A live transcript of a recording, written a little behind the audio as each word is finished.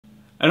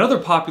Another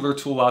popular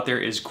tool out there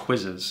is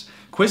Quizizz.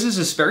 Quizizz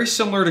is very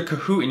similar to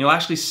Kahoot, and you'll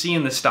actually see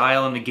in the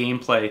style and the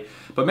gameplay,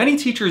 but many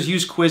teachers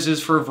use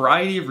Quizizz for a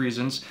variety of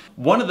reasons.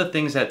 One of the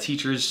things that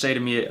teachers say to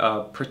me,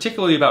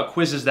 particularly about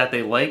Quizizz that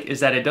they like, is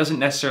that it doesn't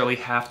necessarily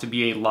have to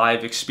be a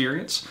live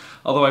experience,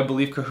 although I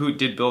believe Kahoot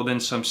did build in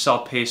some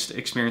self-paced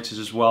experiences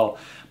as well.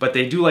 But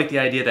they do like the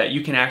idea that you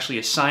can actually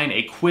assign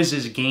a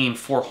Quizizz game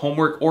for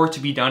homework or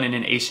to be done in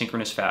an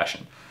asynchronous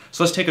fashion.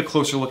 So let's take a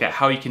closer look at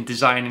how you can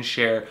design and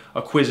share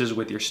a Quizizz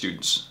with your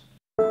students.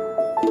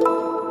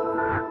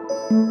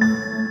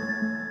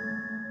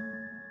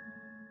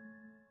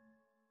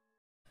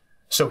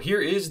 So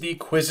here is the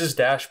Quizizz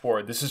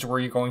dashboard. This is where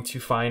you're going to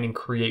find and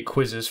create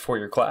quizzes for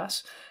your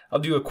class. I'll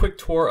do a quick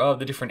tour of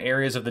the different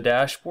areas of the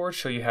dashboard,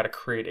 show you how to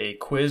create a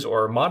quiz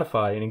or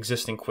modify an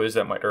existing quiz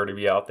that might already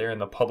be out there in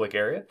the public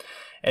area,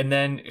 and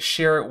then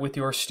share it with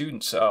your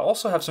students.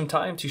 Also have some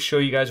time to show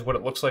you guys what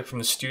it looks like from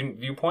the student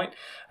viewpoint,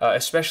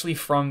 especially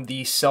from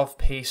the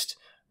self-paced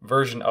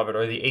version of it,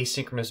 or the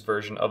asynchronous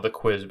version of the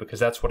quiz,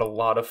 because that's what a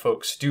lot of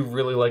folks do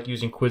really like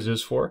using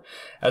Quizizz for,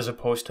 as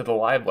opposed to the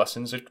live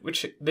lessons,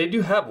 which they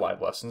do have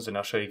live lessons, and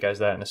I'll show you guys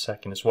that in a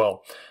second as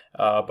well.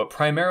 But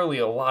primarily,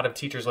 a lot of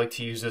teachers like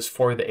to use this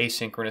for the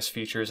asynchronous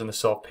features and the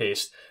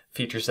self-paced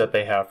features that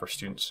they have for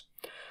students.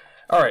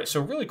 All right,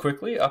 so really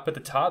quickly, up at the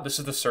top, this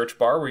is the search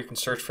bar where you can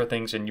search for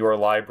things in your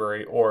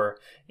library or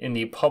in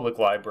the public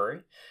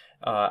library.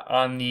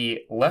 On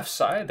the left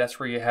side, that's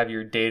where you have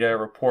your data,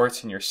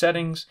 reports, and your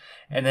settings.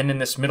 And then in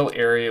this middle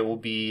area will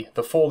be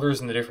the folders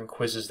and the different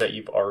quizzes that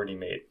you've already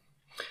made.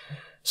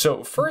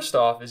 So first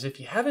off is if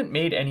you haven't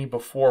made any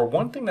before,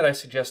 one thing that I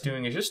suggest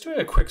doing is just doing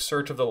a quick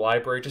search of the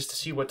library just to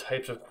see what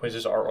types of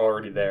quizzes are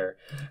already there.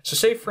 So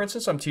say, for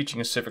instance, I'm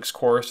teaching a civics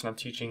course and I'm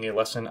teaching a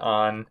lesson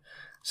on,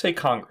 say,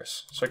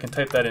 Congress. So I can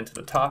type that into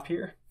the top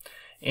here.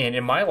 And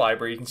in my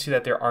library, you can see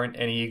that there aren't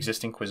any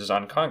existing quizzes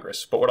on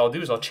Congress. But what I'll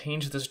do is I'll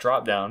change this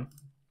drop down.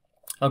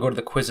 I'll go to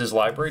the Quizizz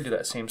library, do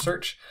that same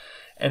search,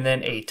 and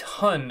then a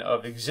ton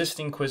of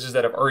existing quizzes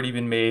that have already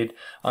been made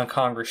on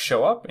Congress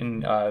show up.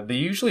 And they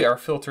usually are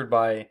filtered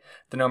by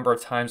the number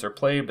of times they're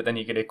played, but then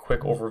you get a quick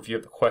overview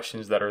of the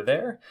questions that are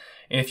there.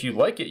 And if you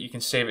like it, you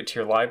can save it to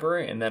your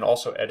library and then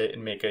also edit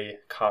and make a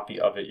copy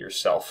of it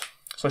yourself.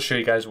 So I'll show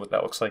you guys what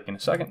that looks like in a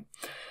second.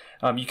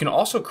 You can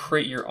also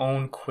create your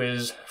own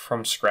quiz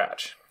from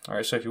scratch. All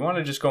right, so if you want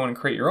to just go and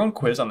create your own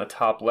quiz, on the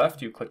top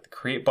left, you click the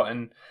Create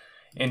button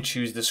and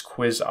choose this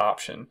quiz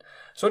option.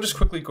 So I'll just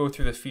quickly go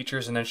through the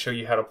features and then show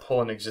you how to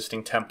pull an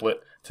existing template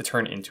to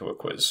turn into a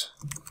quiz.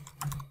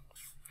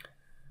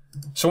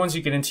 So once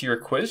you get into your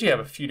quiz, you have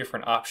a few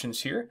different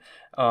options here.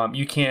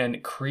 You can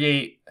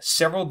create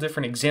several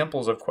different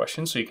examples of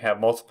questions. So you can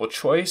have multiple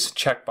choice,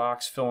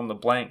 checkbox, fill in the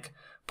blank,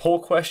 poll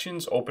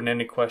questions,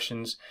 open-ended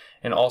questions,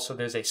 and also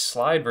there's a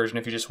slide version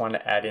if you just want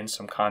to add in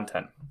some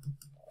content.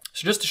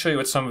 So just to show you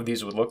what some of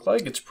these would look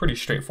like, it's pretty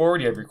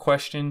straightforward. You have your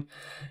question,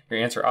 your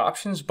answer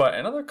options, but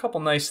another couple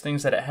nice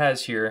things that it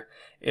has here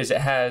is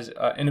it has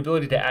an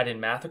ability to add in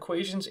math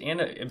equations and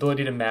an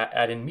ability to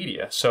add in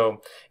media.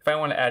 So if I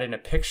want to add in a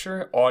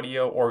picture,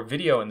 audio, or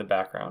video in the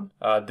background,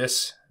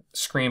 this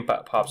screen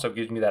pops up,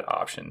 gives me that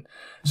option.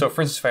 So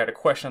for instance, if I had a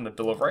question on the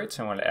Bill of Rights,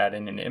 I want to add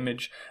in an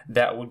image,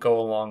 that would go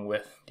along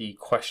with the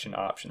question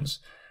options.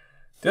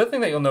 The other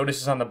thing that you'll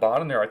notice is on the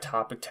bottom there are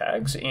topic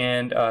tags,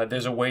 and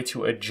there's a way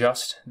to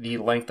adjust the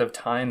length of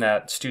time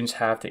that students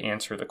have to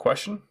answer the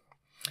question.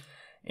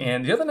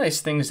 And the other nice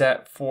thing is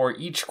that for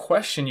each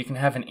question you can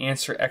have an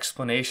answer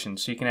explanation,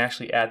 so you can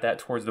actually add that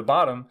towards the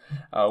bottom,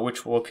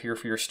 which will appear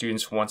for your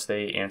students once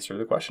they answer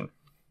the question.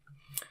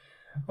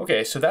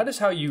 Okay, so that is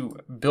how you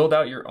build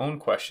out your own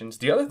questions.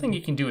 The other thing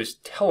you can do is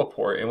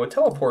teleport, and what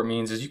teleport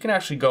means is you can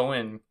actually go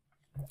in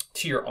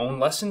to your own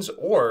lessons,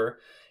 or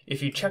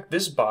if you check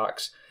this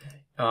box,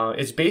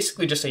 it's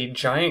basically just a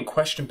giant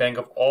question bank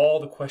of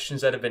all the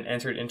questions that have been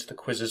entered into the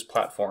Quizizz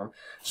platform.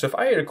 So if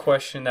I had a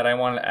question that I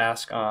wanted to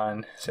ask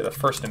on, say, the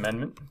First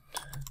Amendment,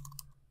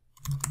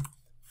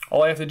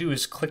 all I have to do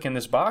is click in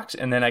this box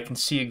and then I can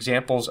see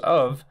examples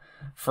of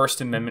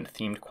First Amendment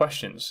themed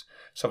questions.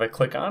 So if I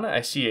click on it,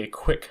 I see a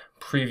quick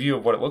preview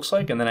of what it looks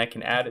like, and then I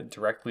can add it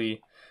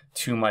directly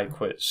to my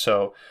quiz.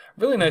 So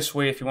really nice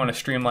way if you want to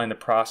streamline the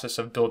process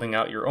of building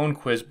out your own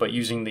quiz, but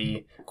using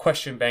the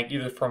question bank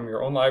either from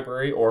your own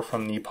library or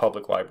from the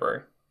public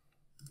library.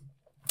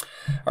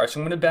 All right,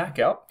 so I'm going to back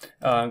out,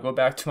 go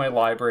back to my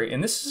library,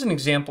 and this is an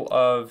example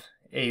of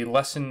a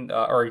lesson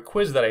or a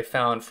quiz that I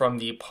found from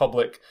the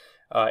public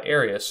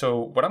area. So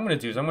what I'm going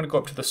to do is I'm going to go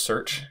up to the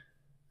search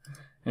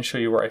and show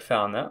you where I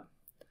found that.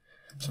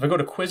 So if I go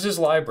to Quizizz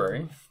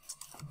library,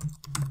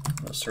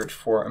 I'll search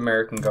for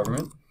American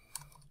government.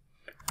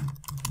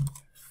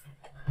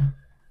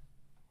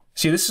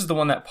 See, this is the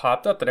one that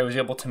popped up that I was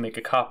able to make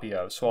a copy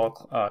of. So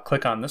I'll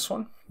click on this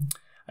one.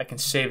 I can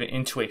save it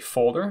into a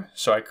folder.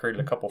 So I created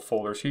a couple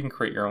folders. You can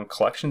create your own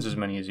collections, as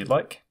many as you'd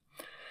like.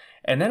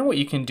 And then what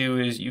you can do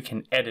is you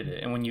can edit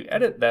it. And when you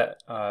edit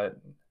that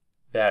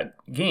that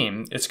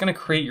game, it's going to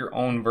create your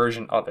own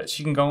version of it. So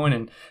you can go in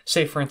and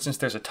say, for instance,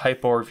 there's a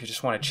typo, or if you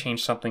just want to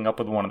change something up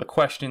with one of the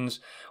questions,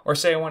 or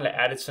say I want to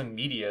add some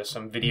media,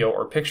 some video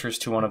or pictures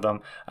to one of them,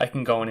 I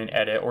can go in and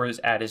edit or just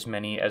add as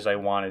many as I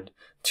wanted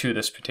to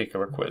this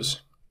particular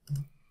quiz.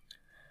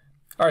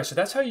 All right, so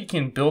that's how you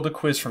can build a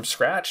quiz from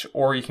scratch,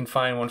 or you can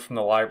find one from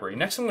the library.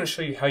 Next, I'm going to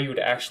show you how you would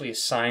actually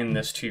assign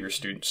this to your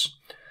students.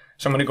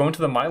 So I'm going to go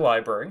into the My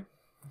Library.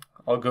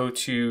 I'll go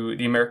to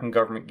the American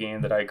government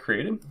game that I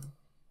created.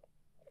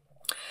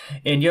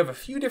 And you have a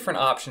few different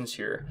options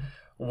here.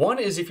 One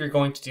is if you're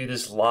going to do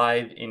this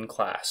live in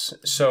class.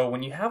 So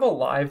when you have a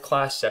live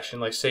class session,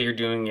 like say you're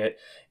doing it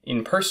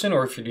in person,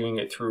 or if you're doing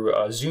it through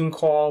a Zoom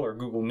call or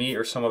Google Meet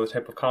or some other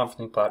type of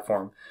conferencing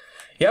platform,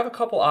 you have a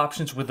couple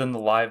options within the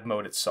live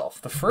mode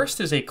itself. The first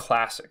is a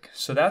classic.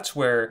 So that's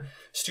where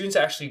students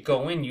actually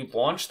go in, you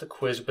launch the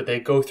quiz, but they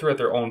go through at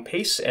their own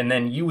pace, and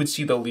then you would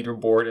see the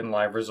leaderboard and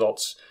live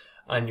results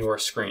on your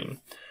screen.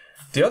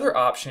 The other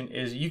option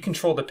is you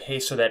control the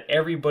pace so that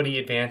everybody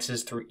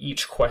advances through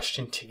each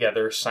question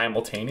together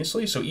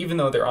simultaneously. So even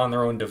though they're on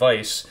their own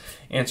device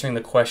answering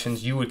the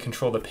questions, you would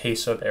control the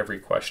pace of every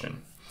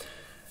question.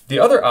 The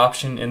other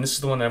option, and this is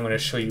the one that I'm going to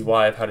show you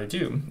live how to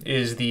do,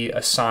 is the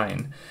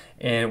assign.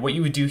 And what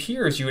you would do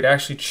here is you would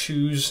actually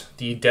choose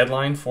the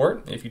deadline for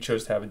it, if you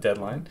chose to have a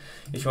deadline.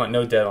 If you want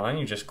no deadline,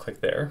 you just click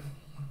there.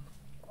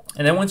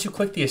 And then once you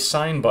click the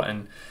assign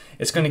button,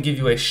 it's going to give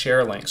you a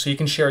share link. So you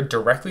can share it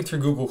directly through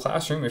Google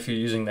Classroom if you're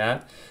using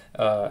that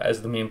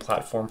as the main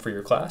platform for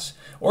your class.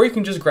 Or you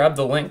can just grab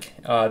the link.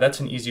 That's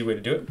an easy way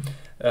to do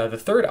it. The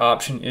third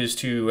option is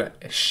to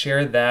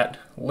share that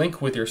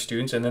link with your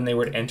students, and then they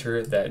would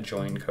enter that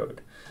join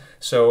code.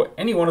 So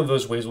any one of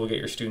those ways will get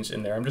your students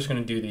in there. I'm just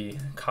going to do the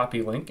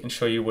copy link and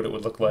show you what it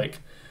would look like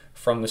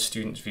from the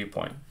student's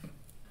viewpoint.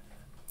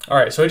 All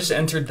right, so I just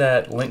entered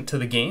that link to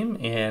the game,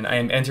 and I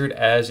am entered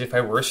as if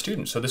I were a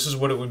student. So this is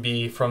what it would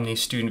be from the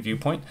student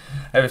viewpoint.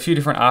 I have a few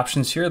different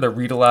options here. The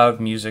read aloud,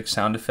 music,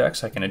 sound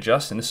effects I can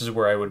adjust, and this is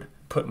where I would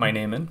put my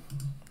name in.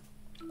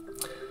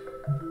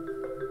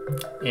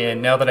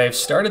 And now that I've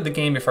started the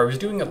game, if I was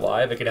doing it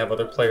live, I could have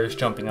other players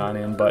jumping on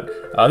in, but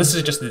this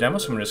is just the demo,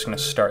 so I'm just going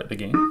to start the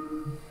game.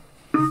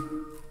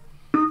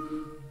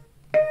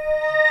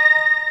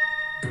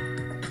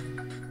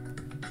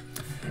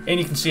 And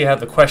you can see I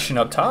have the question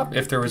up top.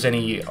 If there was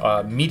any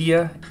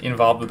media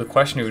involved with the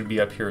question, it would be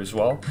up here as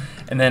well.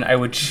 And then I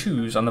would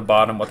choose on the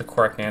bottom what the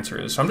correct answer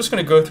is. So I'm just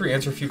going to go through,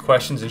 answer a few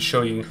questions, and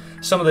show you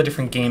some of the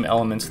different game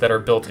elements that are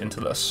built into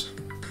this.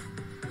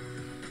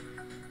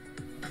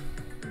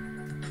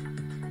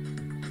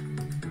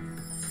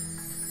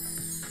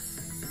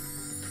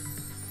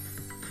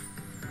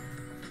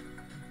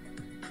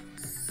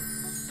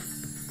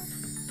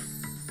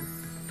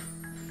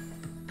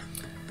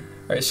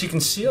 All right, so you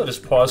can see, I'll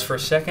just pause for a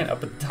second.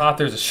 Up at the top,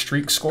 there's a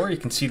streak score. You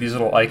can see these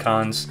little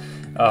icons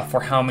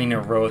for how many in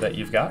a row that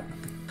you've got.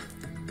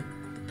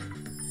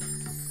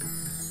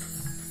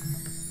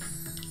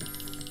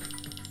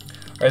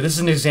 All right, this is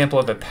an example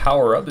of a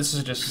power-up. This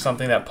is just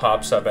something that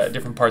pops up at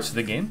different parts of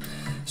the game.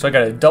 So I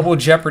got a double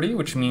jeopardy,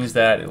 which means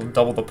that it'll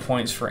double the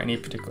points for any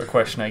particular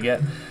question I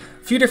get.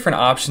 A few different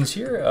options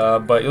here,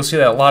 but you'll see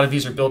that a lot of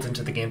these are built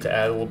into the game to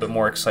add a little bit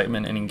more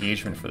excitement and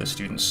engagement for the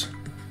students.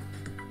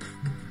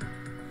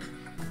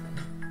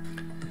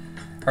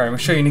 All right, I'm going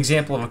to show you an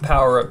example of a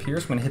power-up here.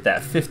 So I'm going to hit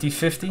that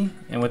 50-50,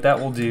 and what that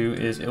will do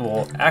is it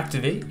will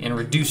activate and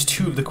reduce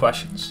 2 of the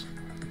questions.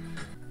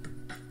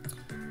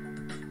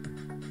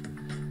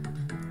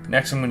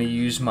 Next, I'm going to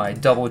use my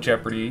double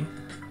jeopardy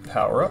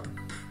power-up.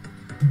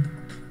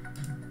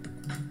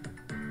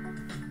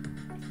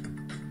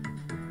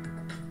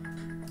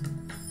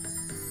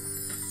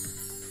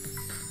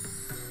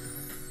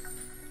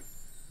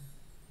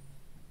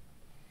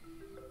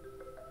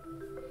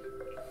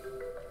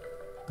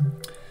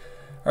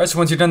 All right, so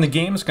once you're done the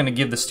game, it's going to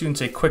give the students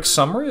a quick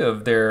summary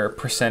of their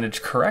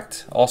percentage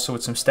correct, also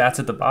with some stats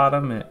at the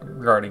bottom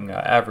regarding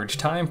average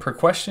time per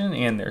question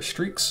and their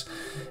streaks,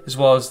 as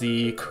well as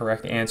the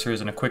correct answers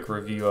and a quick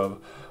review of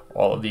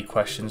all of the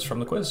questions from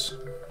the quiz.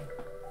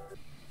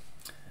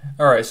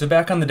 All right, so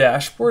back on the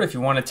dashboard, if you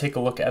want to take a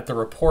look at the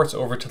reports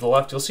over to the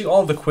left, you'll see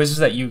all of the quizzes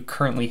that you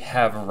currently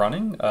have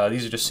running.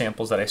 These are just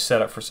samples that I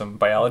set up for some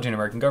biology and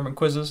American government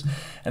quizzes,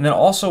 and then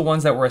also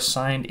ones that were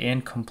assigned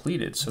and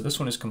completed. So this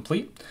one is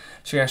complete.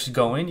 So you actually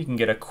go in, you can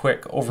get a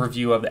quick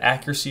overview of the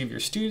accuracy of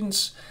your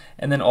students,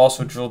 and then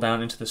also drill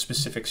down into the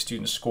specific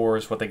student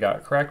scores, what they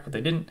got correct, what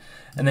they didn't,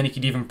 and then you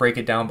could even break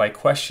it down by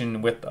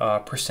question with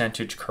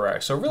percentage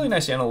correct. So really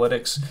nice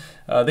analytics.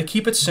 They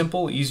keep it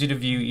simple, easy to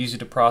view, easy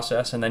to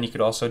process, and then you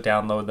could also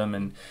download them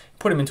and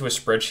put them into a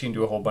spreadsheet and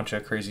do a whole bunch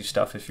of crazy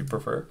stuff if you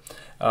prefer.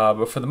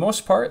 But for the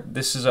most part,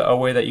 this is a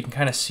way that you can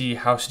kind of see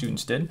how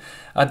students did.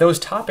 Those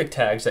topic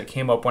tags that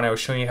came up when I was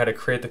showing you how to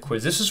create the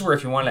quiz, this is where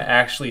if you want to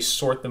actually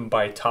sort them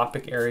by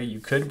topic area, you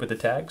could with the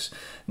tags.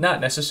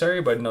 Not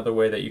necessary, but another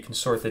way that you can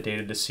sort the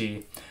data to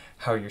see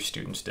how your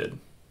students did.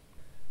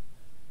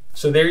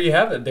 So there you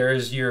have it. There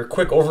is your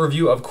quick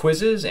overview of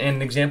Quizizz and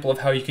an example of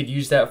how you could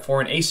use that for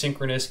an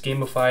asynchronous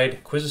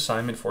gamified quiz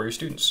assignment for your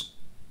students.